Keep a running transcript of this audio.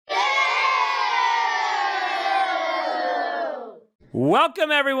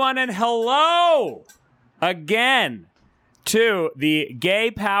Welcome, everyone, and hello again to the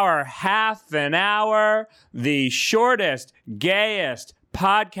Gay Power Half an Hour, the shortest, gayest,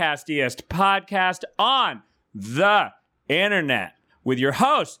 podcastiest podcast on the internet, with your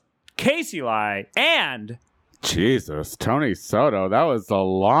host, Casey Lai, and... Jesus, Tony Soto, that was the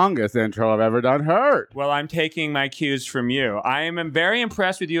longest intro I've ever done heard. Well, I'm taking my cues from you. I am very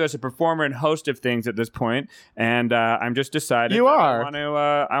impressed with you as a performer and host of things at this point, and I'm just decided you are.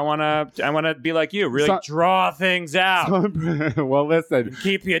 I want to be like you, really draw things out. Well, listen,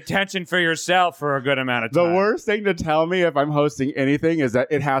 keep the attention for yourself for a good amount of time. The worst thing to tell me if I'm hosting anything is that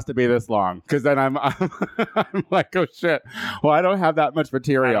it has to be this long, because then I'm like, oh shit. Well, I don't have that much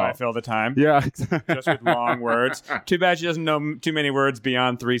material. I fill the time. Yeah, just with long words. Too bad she doesn't know too many words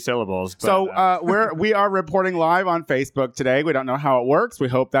beyond 3 syllables. But, so we are reporting live on Facebook today. We don't know how it works. We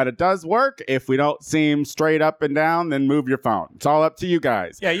hope that it does work. If we don't seem straight up and down, then move your phone. It's all up to you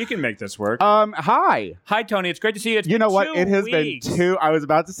guys. Yeah, you can make this work. Hi, Tony. It's great to see you. You know what? It has been 2. I was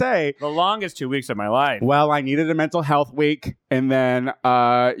about to say the longest 2 weeks of my life. Well, I needed a mental health week, and then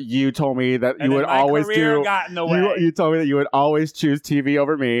you told me that you would always do. Got in the way. You told me that you would always choose TV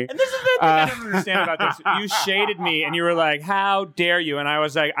over me. And this is the thing I don't understand about this. You shaded me, and you were like, "How dare you?" And I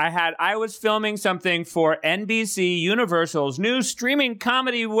was like, I was filming something for NBC Universal's new streaming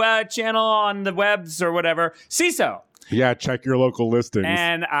comedy channel on the webs or whatever, CISO. Yeah, check your local listings.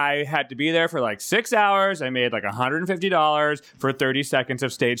 And I had to be there for like 6 hours. I made like $150 for 30 seconds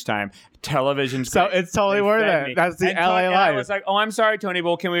of stage time. Television. So it's totally worth it. That's the LA life. I was like, "Oh, I'm sorry, Tony.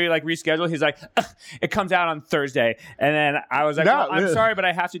 Well, can we like reschedule?" He's like, "It comes out on Thursday." And then I was like, "No, I'm sorry, but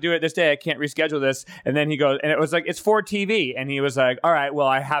I have to do it this day. I can't reschedule this." And then he goes, and it was like, "It's for TV." And he was like, "All right, well,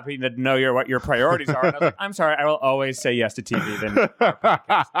 I happen to know what your priorities are." And I was like, "I'm sorry. I will always say yes to TV." Then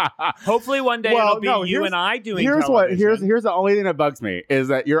hopefully one day it'll be you and I doing television. Here's the only thing that bugs me is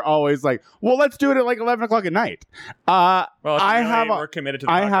that you're always like, "Well, let's do it at like 11 o'clock at night." We're committed to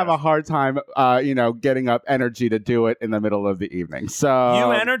the podcast. I have a hard time, getting up energy to do it in the middle of the evening. So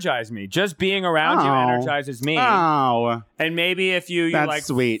you energize me. Just being around you energizes me. Oh, and maybe if you like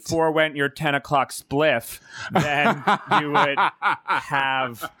sweet. forewent your 10 o'clock spliff, then you would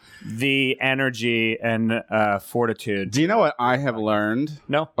have the energy and fortitude. Do you know what I have learned?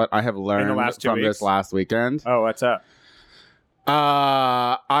 No. What I have learned from this last weekend? Oh, what's up?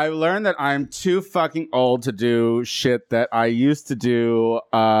 I learned that I'm too fucking old to do shit that I used to do,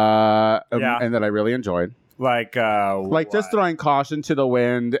 and that I really enjoyed. Like just throwing caution to the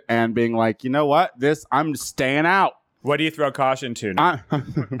wind and being like, you know what? I'm staying out. What do you throw caution to?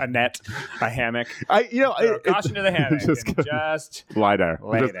 A net, a hammock. Caution to the hammock. Just lie there.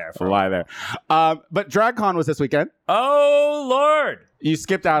 Lie there. But DragCon was this weekend. Oh Lord. You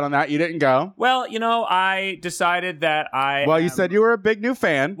skipped out on that. You didn't go. Well, I decided that you said you were a big new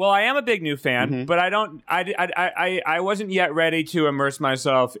fan. Well, I am a big new fan, but I wasn't yet ready to immerse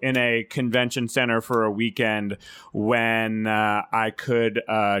myself in a convention center for a weekend when I could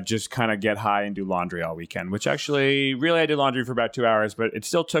just kind of get high and do laundry all weekend, which actually, really, I did laundry for about 2 hours, but it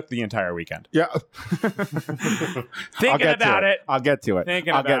still took the entire weekend. Yeah. Thinking about it. I'll get to it.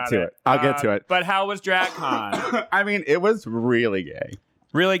 I'll get to it. But how was DragCon? I mean, it was really gay.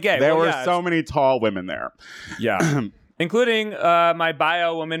 Really gay. There were so many tall women there. Yeah. Including my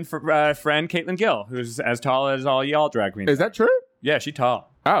bio woman friend, Caitlin Gill, who's as tall as all y'all drag queens. Is that true? Yeah, she's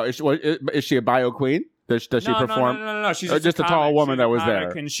tall. Oh, is she a bio queen? Does she perform? No. She's just a tall woman that was there.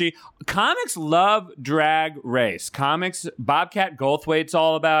 And comics love drag race. Comics, Bobcat Goldthwait's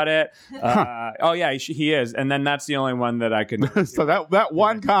all about it. Oh yeah, he is. And then that's the only one that I could. So that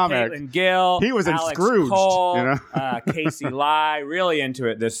one comic, Caitlin Gill, he was in Alex Scrooged. Cole, Casey Lai, really into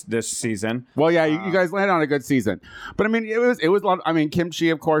it this season. Well, yeah, you guys landed on a good season. But I mean, it was a lot. I mean, Kimchi,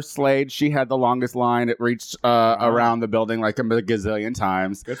 of course, slayed. She had the longest line. It reached around the building like a gazillion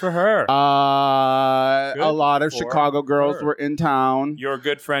times. Good for her. A lot of Chicago girls were in town. Your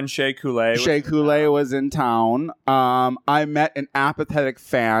good friend Shea Coulee. Was in town. I met an apathetic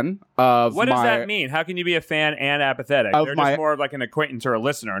fan of What does that mean? How can you be a fan and apathetic? They're just more of like an acquaintance or a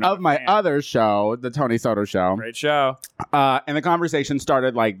listener. Of my other show, the Tony Soto Show. Great show. And the conversation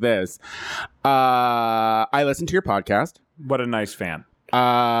started like this. I listened to your podcast. What a nice fan.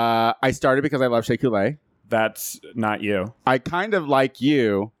 I started because I love Shea Coulee. That's not you. I kind of like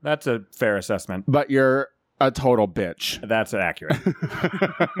you. That's a fair assessment. But you're a total bitch. That's accurate.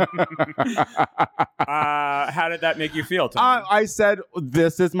 How did that make you feel, Tom? I said,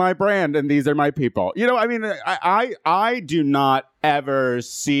 this is my brand and these are my people. I mean, I do not ever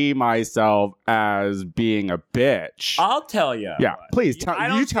see myself as being a bitch. I'll tell you. Yeah, please tell me.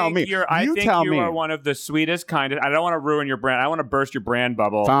 I think you are one of the sweetest, kindest. I don't want to ruin your brand. I want to burst your brand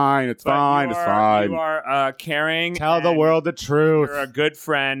bubble. Fine, it's fine. You are caring. Tell the world the truth. You're a good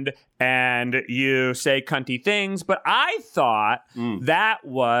friend. And you say cunty things, but I thought that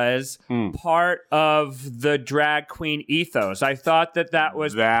was part of the drag queen ethos. I thought that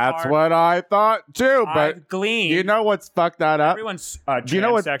was. That's what I thought too. But I've gleaned. You know what's fucked that up? Everyone's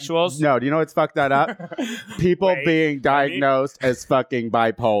transsexuals. Do you know what's fucked that up? People being diagnosed as fucking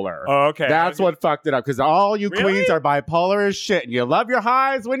bipolar. Oh, okay. That's what fucked it up. Because all you queens are bipolar as shit, and you love your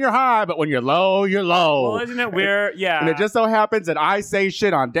highs when you're high, but when you're low, you're low. Well, isn't it weird? Yeah. And it just so happens that I say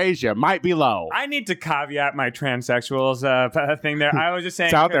shit on Deja might be low. I need to caveat my transsexuals thing there. I was just saying.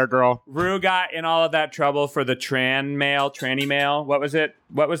 It's out there, girl. Rue got in all of that trouble for the tranny male. What was it?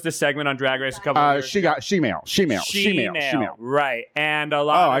 What was the segment on Drag Race a couple of years ago? She-male. Right. And a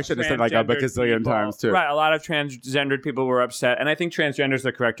lot of I should have said like a bazillion times too. Right. A lot of transgendered people were upset. And I think transgender is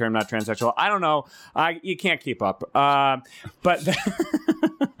the correct term, not transsexual. I don't know. You can't keep up. But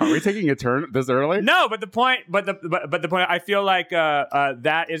are we taking a turn this early? No, but the point I feel like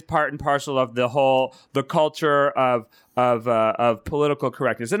that is part and parcel of the culture of political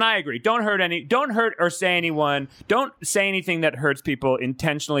correctness. And I agree. Don't hurt or say don't say anything that hurts people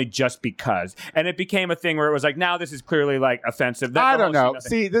intentionally just because. And it became a thing where it was like, now this is clearly like offensive. I don't know.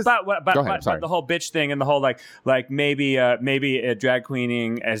 See this. But the whole bitch thing and the whole like maybe drag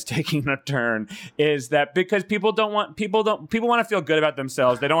queening as taking a turn is that because people want to feel good about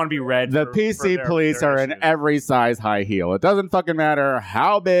themselves. They don't want to be read. The PC police are in every size high heel. It doesn't fucking matter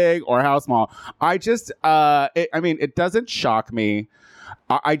how big or how small. It doesn't shock me.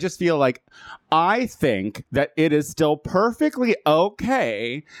 I just feel like I think that it is still perfectly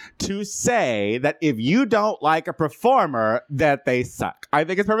okay to say that if you don't like a performer, that they suck. I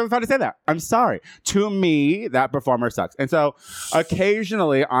think it's perfectly fine to say that. I'm sorry. To me, that performer sucks. And so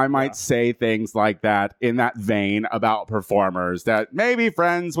occasionally I might say things like that in that vein about performers that may be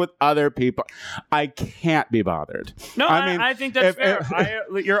friends with other people. I can't be bothered. No, I think that's fair.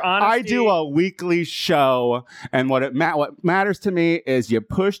 Your honesty. I do a weekly show, and what matters to me is you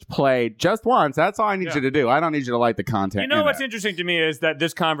pushed play just once. That's all I need you to do. I don't need you to like the content. You know what's interesting to me is that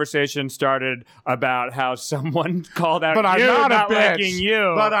this conversation started about how someone called out I'm not liking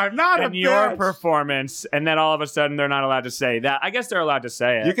you. But I'm not and your performance, and then all of a sudden they're not allowed to say that. I guess they're allowed to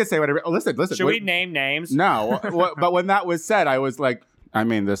say it. You can say whatever. Listen. Should we name names? No. But when that was said, I was like,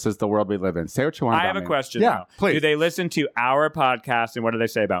 this is the world we live in. Say what you want. I have a question. Yeah, please. Do they listen to our podcast, and what do they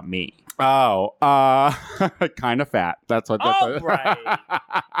say about me? Oh, kind of fat. That's what. Right.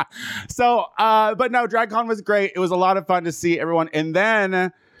 So, but no, DragCon was great. It was a lot of fun to see everyone. And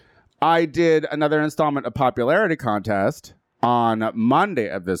then I did another installment of Popularity Contest on Monday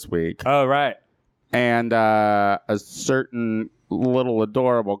of this week. Oh, right. And a certain little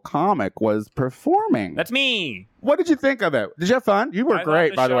adorable comic was performing. That's me. What did you think of it? Did you have fun? You were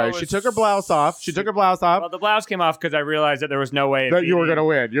great, by the way. She took her blouse off. Well, the blouse came off because I realized that there was no way that you were going to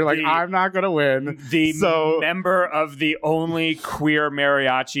win. You're like, I'm not going to win. Member of the only queer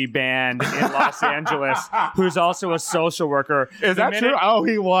mariachi band in Los Angeles, who's also a social worker. Is that true? Oh,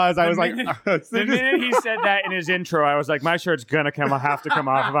 he was. I was like, the minute he said that in his intro, I was like, my shirt's going to have to come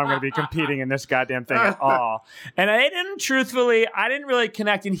off if I'm going to be competing in this goddamn thing at all. And I didn't really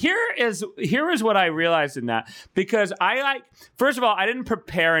connect. And here is what I realized in that. Because first of all, I didn't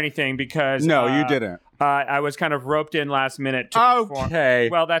prepare anything because... No, you didn't. I was kind of roped in last minute to perform. Okay.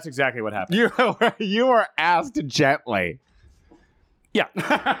 Well, that's exactly what happened. You were asked gently. Yeah.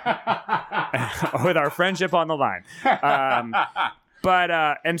 With our friendship on the line.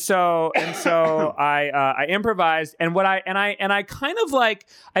 And so I improvised, and I kind of like,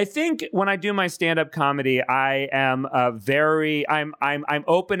 I think when I do my stand-up comedy, I am I'm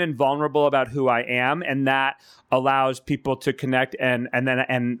open and vulnerable about who I am, and that allows people to connect and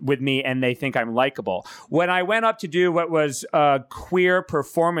with me, and they think I'm likable. When I went up to do what was a queer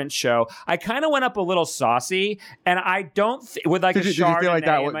performance show, I kind of went up a little saucy, and I don't with like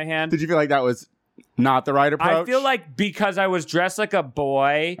Chardonnay in my hand. Did you feel like that was not the right approach? I feel like because I was dressed like a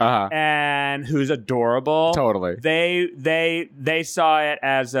boy and who's adorable. Totally. They saw it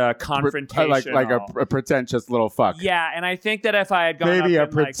as a confrontation, like a pretentious little fuck. Yeah, and I think that if I had gone maybe up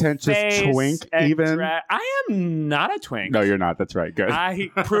a pretentious twink, even. I am not a twink. No, you're not. That's right. Good. I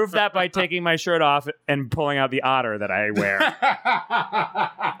proved that by taking my shirt off and pulling out the otter that I wear.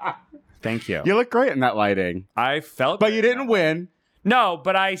 Thank you. You look great in that lighting. I felt, but you didn't win. No,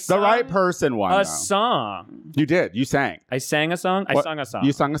 but I sang the right person won a song. You did. You sang. I sang a song. I sung a song.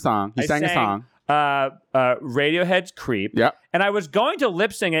 You sung a song. You sang a song. Radiohead's Creep. Yep. And I was going to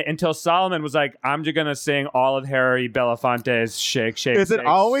lip sing it until Solomon was like, I'm just going to sing all of Harry Belafonte's Shake, Shake, Is Shake, it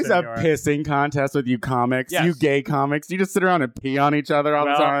always Senora. a pissing contest with you comics? Yes. You gay comics? You just sit around and pee on each other all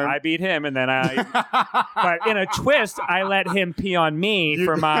the time? I beat him, and then but in a twist, I let him pee on me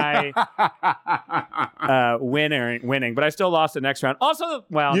for my winning. But I still lost the next round. Also,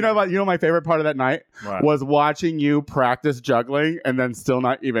 well... You know my favorite part of that night? What? Was watching you practice juggling and then still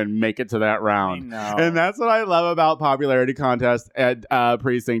not even make it to that round. I know. And that's what I love about popularity contests at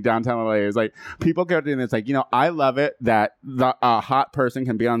Precinct downtown LA is like people go to and it's like, I love it that the hot person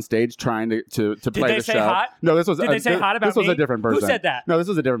can be on stage trying to play the show. Did they say hot? No, this was Did they say hot about this was me? a different person. Who said that? No, this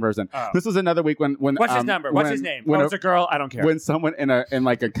was a different person. Oh. This was another week when What's his number? What's his name? It's a girl. I don't care. When someone in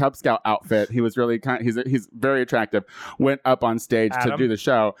like a Cub Scout outfit, he was really he's very attractive, went up on stage to do the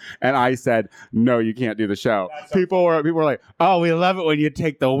show, and I said, "No, you can't do the show." People were like, "Oh, we love it when you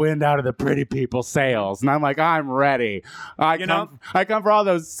take the wind out of the pretty people's sails," and I'm like, "I'm ready. I come for all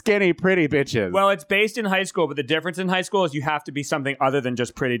those skinny pretty bitches." Well, it's based in high school, but the difference in high school is you have to be something other than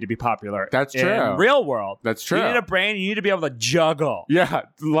just pretty to be popular. That's true. In real world, that's true. You need a brain. You need to be able to juggle. Yeah,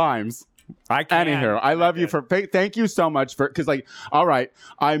 limes. I can. Anywho, I love you for thank you so much for because all right,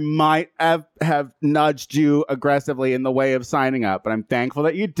 I might have nudged you aggressively in the way of signing up, but I'm thankful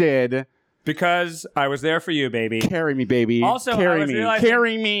that you did. Because I was there for you, baby. Carry me, baby. Also, carry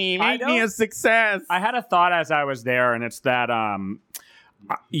me. Make me a success. I had a thought as I was there, and it's that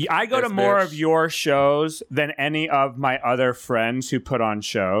I go to more of your shows than any of my other friends who put on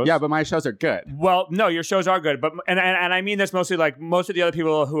shows. Yeah, but my shows are good. Well, no, your shows are good, but and I mean this mostly like most of the other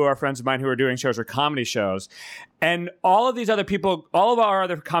people who are friends of mine who are doing shows are comedy shows. And all of these other people, all of our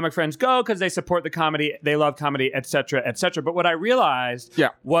other comic friends go because they support the comedy, they love comedy, et cetera, et cetera. But what I realized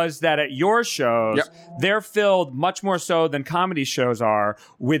was that at your shows, they're filled much more so than comedy shows are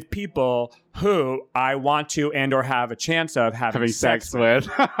with people who I want to and or have a chance of having sex with.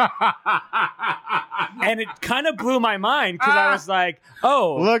 And it kind of blew my mind because I was like,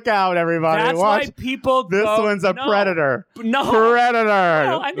 oh. Look out, everybody. That's Watch. why people This go, one's a predator. No. Predator.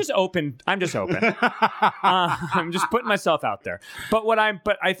 No, I'm just open. I'm just putting myself out there. But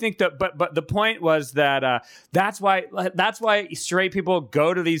I think that, but the point was that that's why straight people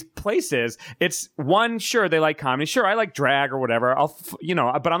go to these places. It's one, sure, they like comedy. Sure, I like drag or whatever.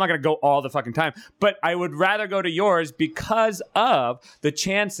 But I'm not going to go all the fucking time. But I would rather go to yours because of the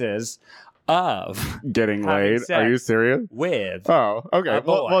chances of getting laid. Are you serious? With okay.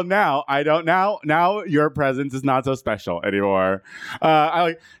 Well, now I don't. Now your presence is not so special anymore. I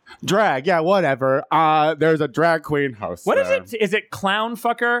like drag. Yeah, whatever. There's a drag queen host. What is it? Is it clown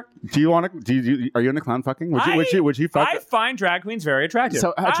fucker? Do you want to? Are you into clown fucking? Would you fuck? I find drag queens very attractive.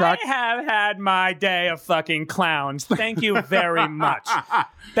 So I have had my day of fucking clowns. Thank you very much.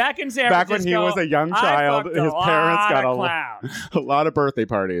 Back in San Francisco, back when he was a young child, his parents got a lot of birthday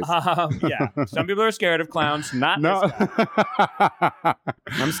parties. Yeah, some people are scared of clowns. Not this guy.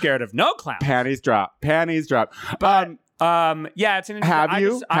 I'm scared of no clowns. Panties drop. But, yeah, it's an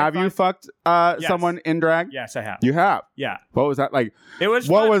interesting. Have you fucked someone in drag? Yes, I have. You have? Yeah. What was that like? It was.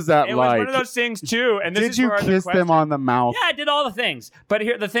 What fun. was that it like? It was one of those things too. And this did is you where kiss them on the mouth? Yeah, I did all the things. But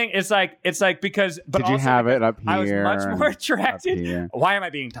here, the thing is like because. But did you have it up here? I was much more attracted. Why am I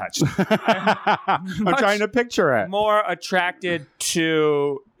being touched? I'm trying to picture it. More attracted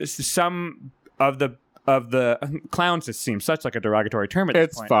to some of the clowns. It seems such like a derogatory term at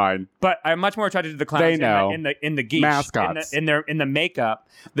this point. It's fine. But I'm much more attracted to the clowns they know. in the geesh, mascots in the makeup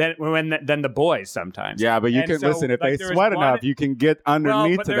than the boys sometimes. Yeah, but you can listen if they sweat enough, you can get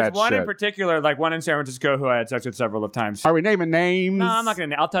underneath to that shit. There's one in particular, like one in San Francisco, who I had sex with several of times. Are we naming names? No, I'm not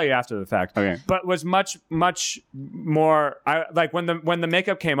gonna. I'll tell you after the fact. Okay. But was much more. I like when the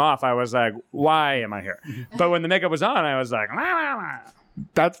makeup came off, I was like, why am I here? But when the makeup was on, I was like,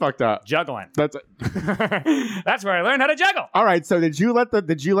 that's fucked up. Juggling. That's where I learned how to juggle. All right. So did you let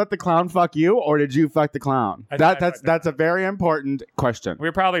the clown fuck you, or did you fuck the clown? That's a very important question. We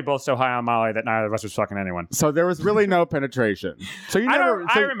were probably both so high on Molly that neither of us was fucking anyone. So there was really no penetration. So you never.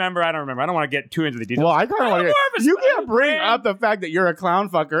 I remember. I don't want to get too into the details. Well, I kind of want to. You can't bring up the fact that you're a clown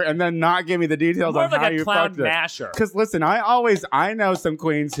fucker and then not give me the details on how you fucked it. Masher. Because listen, I know some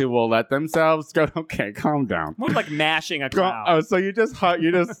queens who will let themselves go. Okay, calm down. More like mashing a clown. So you just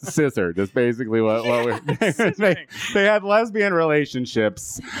scissored. That's basically what we. They had lesbian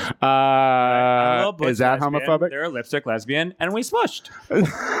relationships. Is that homophobic? They're a lipstick lesbian, and we smushed.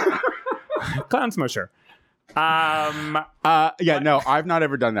 Clown smusher. No, I've not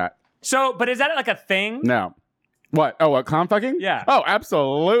ever done that. So, but is that like a thing? No. What? Oh, what, clown fucking? Yeah. Oh,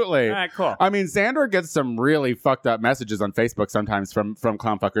 absolutely. All right, cool. I mean, Xander gets some really fucked up messages on Facebook sometimes from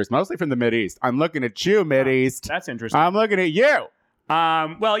clown fuckers, mostly from the Mideast. I'm looking at you, Mideast. That's interesting. I'm looking at you.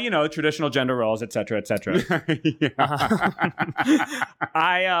 Well, traditional gender roles, et cetera, et cetera.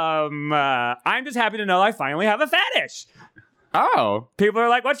 I'm just happy to know I finally have a fetish. Oh. People are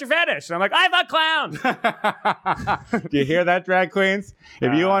like, what's your fetish? And I'm like, I fuck clowns. Do you hear that, drag queens?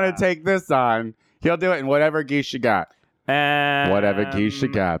 If you want to take this on, he'll do it in whatever geese you got. Whatever geese you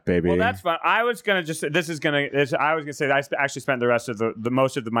got, baby. Well, that's fun. I was gonna say I actually spent the rest of the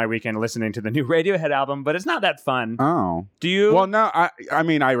most of my weekend listening to the new Radiohead album, but it's not that fun. Oh, do you? Well, no. I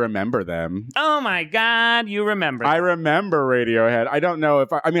mean, I remember them. Oh my God, you remember? I remember Radiohead. I don't know if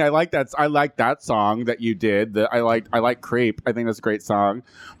I mean, I like that song that you did. I like Creep. I think that's a great song,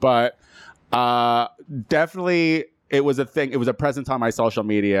 but definitely. It was a thing. It was a presence on my social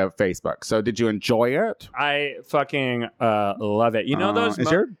media, Facebook. So did you enjoy it? I fucking love it. You know those...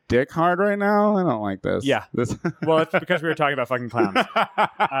 Is your dick hard right now? I don't like this. Yeah. Well, it's because we were talking about fucking clowns.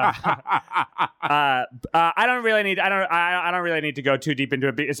 I don't really need to go too deep into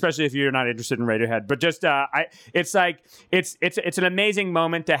it, especially if you're not interested in Radiohead. But just it's an amazing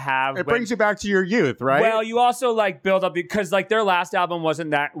moment to have. It brings you back to your youth, right? Well, you also build up because their last album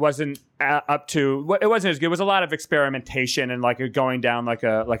wasn't up to it wasn't as good. It was a lot of experimentation and going down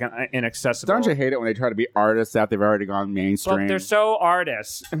an inaccessible. Don't you hate it when they try to be artists that they've already gone mainstream? Well, they're so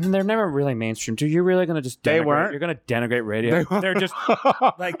artists, and they're never really mainstream. Dude, you're really gonna just they weren't. You're gonna denigrate radio. They're just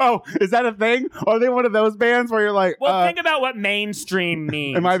oh, is that a thing? Are they one of those bands where you're like? Well, think about what mainstream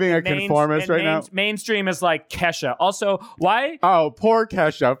means. Am I being a conformist right now? Mainstream is like Kesha. Also, why? Oh, poor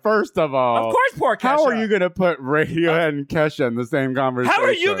Kesha. First of all, of course, poor Kesha. How are you gonna put Radiohead and Kesha in the same conversation? How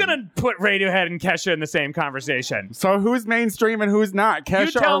are you gonna put Radiohead and Kesha in the same conversation? So who's mainstream and who's not?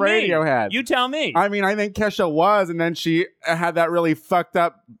 Kesha or Radiohead? You tell me. I mean, I think Kesha was, and then she had that really fucked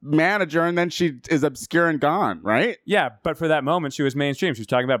up manager, and then she is obscure and gone, right? Yeah, but for that moment, she was mainstream. She was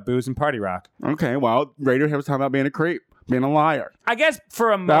talking about booze and party rock. Okay, well, Radiohead was talking about being a creep. Being a liar. I guess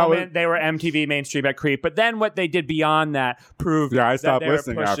for a moment they were MTV mainstream at Creep, but then what they did beyond that proved I stopped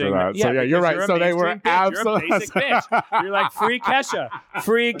listening after that. So yeah, you're right. So they were absolutely you're a basic bitch. You're like, free Kesha, more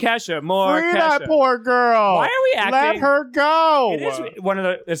free Kesha. That poor girl. Why are we acting? Let her go. It is one of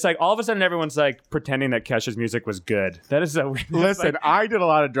the. It's like all of a sudden everyone's pretending that Kesha's music was good. That is so weird. Listen, I did a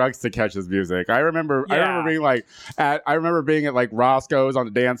lot of drugs to Kesha's music. I remember being at Roscoe's on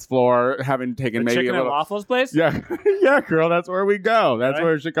the dance floor, having taken maybe Chicken a little and Waffles place. Yeah, yeah, girl. That's where we go. That's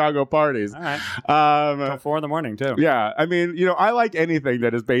where Chicago parties. All right. Until 4 a.m. too. Yeah, I mean, I like anything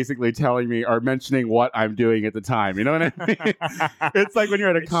that is basically telling me or mentioning what I'm doing at the time. You know what I mean? It's like when you're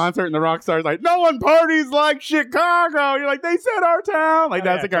at a concert and the rock star's like, "No one parties like Chicago." You're like, "They said our town."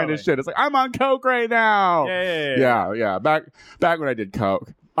 That's the kind of shit. It's like, I'm on coke right now. Yeah. Back when I did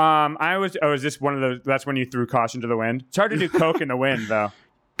coke. I was just one of those. That's when you threw caution to the wind. It's hard to do coke in the wind, though.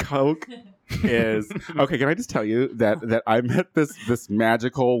 Coke is okay. Can I just tell you that I met this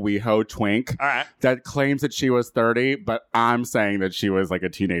magical WeHo twink that claims that she was 30, but I'm saying that she was like a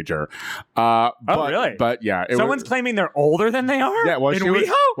teenager. Really? But yeah, someone's claiming they're older than they are. Yeah, well, in she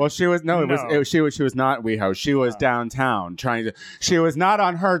WeHo? Was she was not WeHo. She was downtown she was not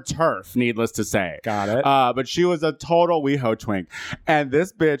on her turf, needless to say. Got it. But she was a total WeHo twink, and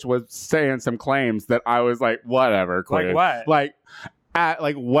this bitch was saying some claims that I was like, whatever. Queen. Like what? At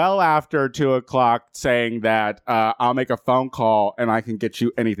well after 2:00, saying that I'll make a phone call and I can get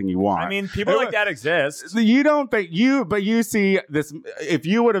you anything you want. I mean, people like that exist. You don't think but you see this. If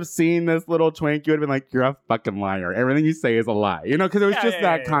you would have seen this little twink, you would have been like, "You're a fucking liar. Everything you say is a lie." Because it was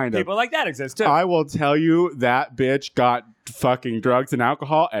kind of. People like that exist too. I will tell you that bitch got fucking drugs and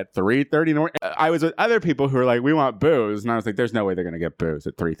alcohol at 3:30 in the morning. I was with other people who were like, "We want booze," and I was like, "There's no way they're gonna get booze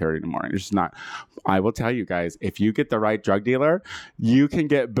at 3:30 in the morning. It's just not." I will tell you guys, if you get the right drug dealer, you can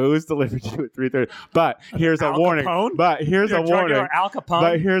get booze delivered to you at 3:30. But here's a warning. But here's a warning. Al Capone?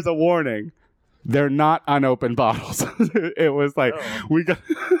 But here's a warning. They're not unopened bottles. It was like they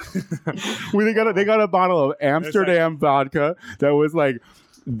got a bottle of Amsterdam vodka that was like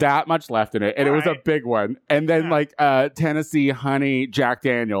that much left in it, and it was a big one, and then Tennessee honey Jack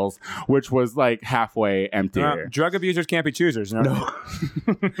Daniels, which was like halfway empty. Drug abusers can't be choosers. No.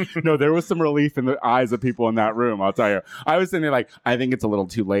 No, there was some relief in the eyes of people in that room, I'll tell you. I was sitting there like, I think it's a little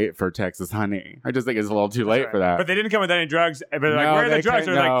too late for Texas honey. I just think it's a little too late for that. But they didn't come with any drugs. But where are the drugs?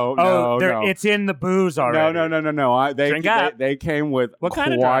 They're it's in the booze already. No. They came with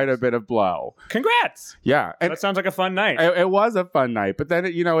quite a bit of blow. Congrats. Yeah. That sounds like a fun night. It was a fun night, but then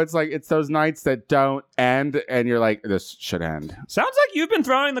it's like it's those nights that don't end, and you're like, this should end. Sounds like you've been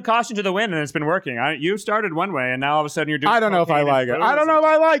throwing the caution to the wind, and it's been working. You started one way, and now all of a sudden you're doing. I don't know if I like it. I don't know if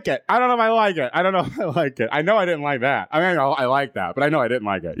I like it. I don't know if I like it. I don't know if I like it. I know I didn't like that. I mean, I like that, but I know I didn't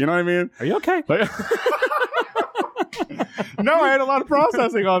like it. You know what I mean? Are you okay? No, I had a lot of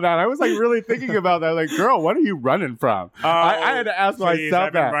processing on that. I was like really thinking about that. Like, girl, what are you running from? I had to ask myself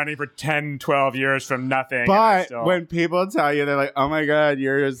I've been running for 10, 12 years from nothing. But when people tell you, they're like, oh my God,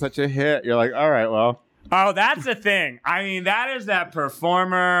 you're such a hit. You're like, all right, well. Oh, that's the thing. I mean, that is that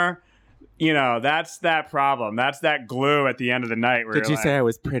performer. That's that problem. That's that glue at the end of the night. Where Did you say I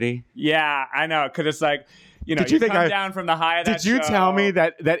was pretty? Yeah, I know. Because it's like, did you think come down from the high of that Did you tell me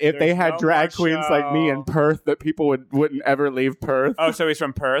that if they had drag queens like me in Perth, that people wouldn't ever leave Perth? Oh, so he's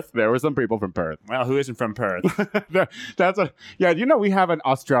from Perth? There were some people from Perth. Well, who isn't from Perth? We have an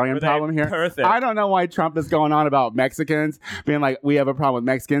Australian problem here. Perfect. I don't know why Trump is going on about Mexicans, being like, we have a problem with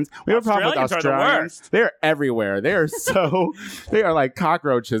Mexicans. We have a problem with Australians. Are the worst. They're everywhere. They are like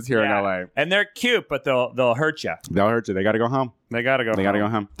cockroaches here in LA. And they're cute, but they'll hurt you. They'll hurt you. They got to go home. They gotta go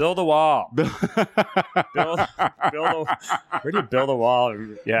home. Build a wall. Where do you build a wall?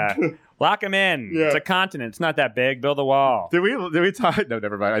 Yeah. Lock them in. Yeah. It's a continent. It's not that big. Build a wall. Did we talk? No,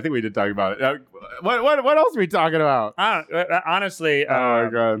 never mind. I think we did talk about it. What else are we talking about? Honestly. Oh my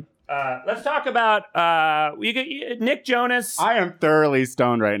God. Let's talk about Nick Jonas. I am thoroughly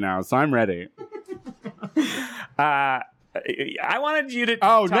stoned right now, so I'm ready. I wanted you to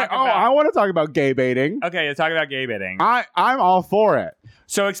talk about... I want to talk about gay baiting. Okay, let's talk about gay baiting. I'm all for it.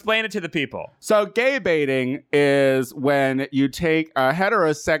 So explain it to the people. So gay baiting is when you take a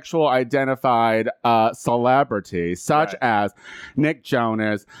heterosexual identified celebrity, such as Nick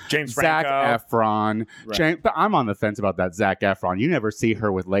Jonas, James Zac Franco. Efron. Right. But I'm on the fence about that Zac Efron. You never see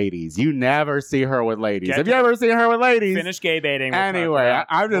her with ladies. Have you ever seen her with ladies? Finish gay baiting. Anyway,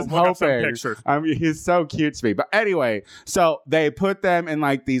 I'm just hoping. He's so cute to me. But anyway, so they put them in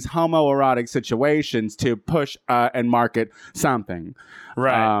like these homoerotic situations to push and market something.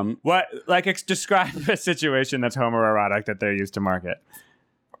 Right. Describe a situation that's homoerotic that they use to market.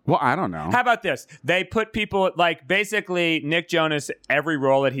 Well, I don't know. How about this? They put people basically Nick Jonas. Every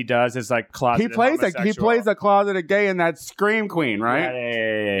role that he does is like closeted. He plays a closeted gay in that Scream Queen,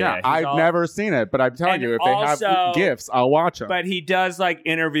 right? Yeah. I've never seen it, but I'm telling you, if they have gifts, I'll watch them. But he does like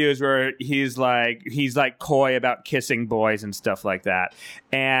interviews where he's like coy about kissing boys and stuff like that,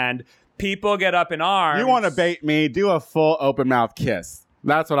 and people get up in arms. You want to bait me? Do a full open mouth kiss.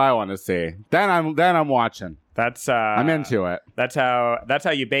 That's what I want to see. Then I'm watching. I'm into it. That's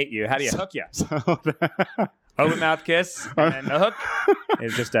how you bait you. How do you hook you? Open mouth kiss, and the hook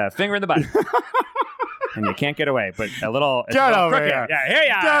is just a finger in the butt, and you can't get away. But a little over crooked. here. Yeah, here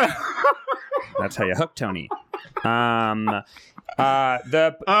you are. That's how you hook Tony. The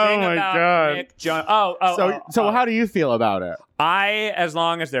thing about God. Nick Jonas. So how do you feel about it? As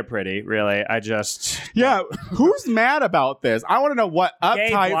long as they're pretty, really, who's mad about this? I want to know what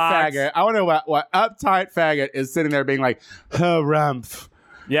uptight faggot. I want to know what uptight faggot is sitting there being like, rumph.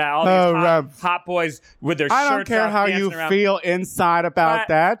 Yeah, all these hot boys with their shirts I don't care how you feel inside about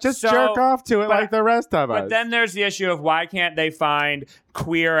that. Just jerk off to it like the rest of us. But then there's the issue of why can't they find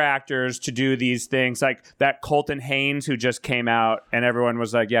queer actors to do these things, like that Colton Haynes who just came out and everyone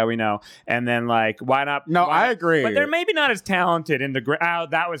was like, yeah, we know. And then like, why not? No, I agree. But they're maybe not as talented in the...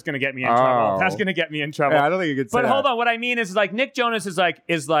 that was going to get me in trouble. That's going to get me in trouble. Yeah, I don't think you could say But that. hold on, what I mean is like Nick Jonas is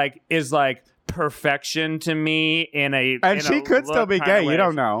like perfection to me and she could still be gay. You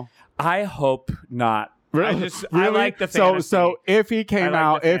don't know. I hope not. Really? I like the fantasy. So if he came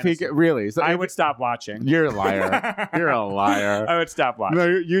out, I would stop watching. You're a liar. You're a liar. I would stop watching. No,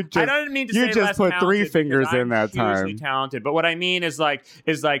 you just. I don't mean to say you just put 3 fingers in that time. He's talented, but what I mean is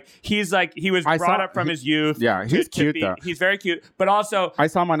he was brought up from his youth. Yeah, he's cute though. He's very cute, but also I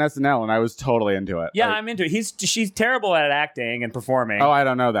saw him on SNL and I was totally into it. Yeah, I'm into it. She's terrible at acting and performing. Oh, I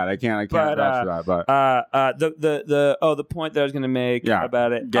don't know that. I can't vouch for that. But the point that I was going to make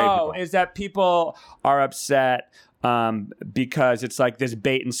about it people. Is that people are upset because it's like this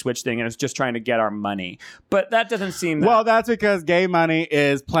bait and switch thing and it's just trying to get our money. But that doesn't seem that... Well, that's because gay money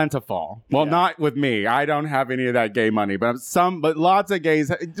is plentiful. Well, not with me. I don't have any of that gay money, but lots of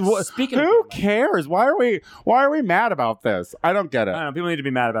gays. Who cares? Why are we mad about this? I don't get it. I don't know. People need to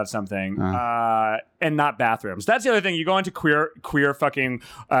be mad about something. And not bathrooms. That's the other thing. You go into queer fucking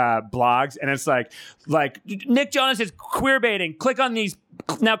blogs and it's like Nick Jonas is queer baiting. Click on these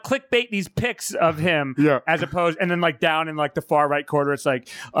now clickbait these pics of him as opposed, and then like down in like the far right corner, it's like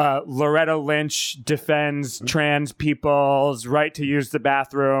Loretta Lynch defends trans people's right to use the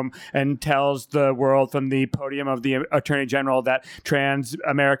bathroom and tells the world from the podium of the Attorney General that trans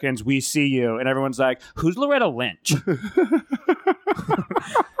Americans, we see you. And everyone's like, who's Loretta Lynch?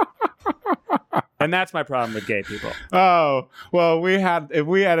 And that's my problem with gay people. Oh, well, if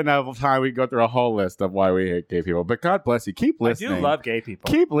we had enough time, we'd go through a whole list of why we hate gay people. But God bless you. Keep listening. I do love gay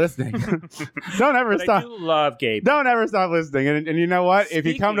people. Keep listening. Don't ever stop. I do love gay people. Don't ever stop listening. And you know what? If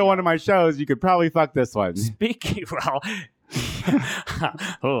you come to one of my shows, you could probably fuck this one.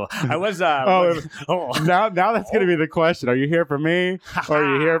 I was now that's gonna be the question. Are you here for me or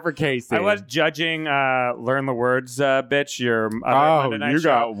are you here for Casey? I was judging Learn the Words, bitch, your Monday night show.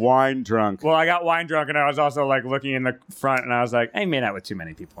 Got wine drunk. Well, I got wine drunk and I was also like looking in the front and I was like, I made out with too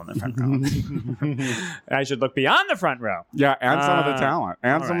many people in the front row. I should look beyond the front row. Yeah, and some of the talent.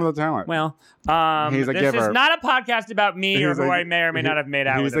 Of the talent. Well, he's a giver. This is not a podcast about me or who I may or may not have made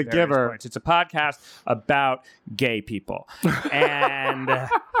out with. He's a giver. Points. It's a podcast about gay people. And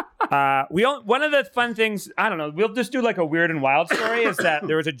one of the fun things, I don't know, we'll just do like a weird and wild story, is that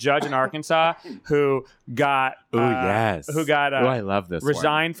there was a judge in Arkansas who got I love this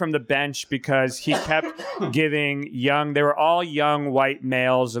resigned from the bench because he kept giving they were all young white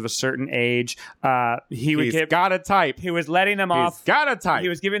males of a certain age. He's got a type. He was letting them off. He's got a type. He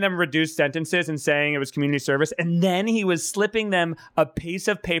was giving them reduced sentences and saying it was community service. And then he was slipping them a piece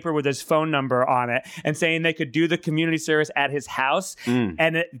of paper with his phone number on it and saying they could do the community service at his house.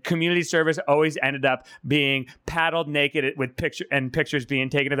 And community service always ended up being paddled naked with pictures being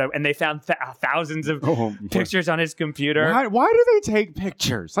taken of them. And they found thousands of pictures on his computer. Why do they take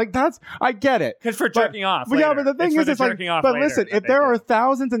pictures? Like I get it. Because for jerking off. Yeah, but the thing is, it's like, but listen, if there are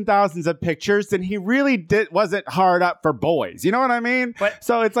thousands and thousands of pictures, then he really wasn't hard up for boys. You know what I mean? But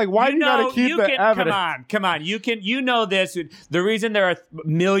so it's like, why do you got to keep the evidence? Come on. You know this. The reason there are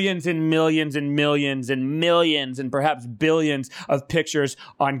millions and millions and millions and millions and perhaps billions of pictures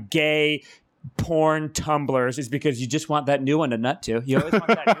on gay porn tumblers is because you just want that new one to nut to. You always want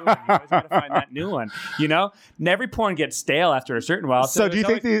that new one. You always got to find that new one. You know, and every porn gets stale after a certain while. So do you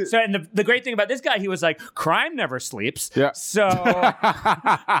think and the great thing about this guy, he was like, crime never sleeps. Yeah. So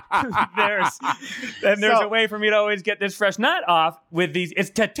there's a way for me to always get this fresh nut off with these.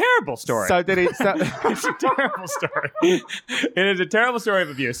 It's a terrible story. So did he? It's a terrible story. It is a terrible story of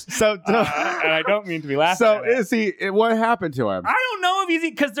abuse. So and I don't mean to be laughing. So is he? What happened to him? I don't know if he's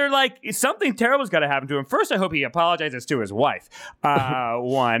because they're like something terrible's got to happen to him. First, I hope he apologizes to his wife.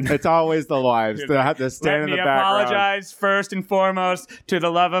 One. It's always the wives that have to stand in the background. Let me apologize first and foremost to the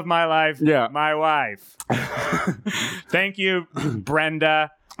love of my life, my wife. Thank you,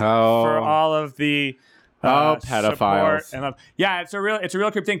 Brenda, for all of the pedophiles. And it's a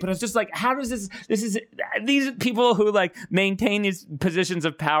real creep thing, but it's just like, how does these people who like maintain these positions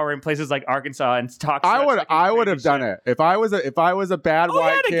of power in places like Arkansas and talk I would have done it if I was a bad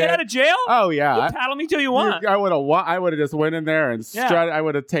white kid. To get out of jail? Oh yeah. You paddle me till you want. I would have just went in there and I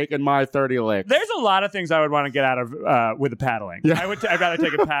would have taken my 30 licks. There's a lot of things I would want to get out of with the paddling. Yeah. I'd rather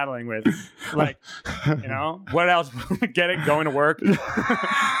take a paddling with, like, you know, what else? Get it going to work.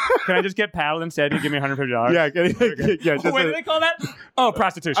 Can I just get paddled instead? You give me $150. Yeah, what do they call that? Oh,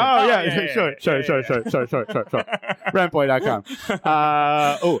 prostitution. Oh, yeah. Sure. Rentboy.com.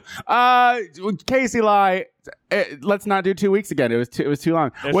 Casey Lai. Let's not do 2 weeks again. It was too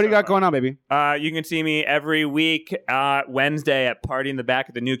long. What do you got going on, baby? You can see me every week Wednesday at Party in the Back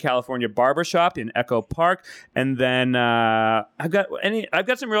at the New California Barbershop in Echo Park, and then I've got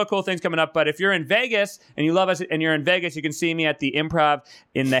some real cool things coming up. But if you're in Vegas and you love us and you're in Vegas, you can see me at the Improv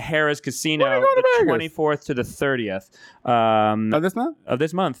in the Harrah's Casino the 24th to the 30th of this month. Of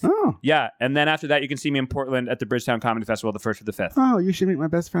this month. Oh, yeah. And then after that, you can see me in Portland at the Bridgetown Comedy Festival the 1st to the 5th. Oh, you should meet my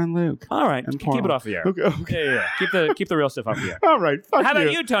best friend Luke. All right, keep it off the air. Okay. Yeah. Keep the real stuff off the air. All right. How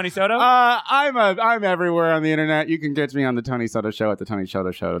about you, Tony Soto? I'm everywhere on the internet. You can get me on the Tony Soto Show at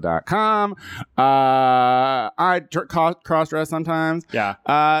thetonysotoshow.com. I cross-dress sometimes. Yeah.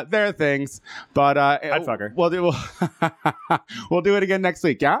 There are things, but I'd fuck her. We'll do it again next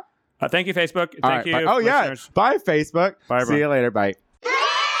week. Yeah. Thank you, Facebook. Thank you. Bye. Oh, listeners. Yeah. Bye, Facebook. Bye, everyone. See you later. Bye.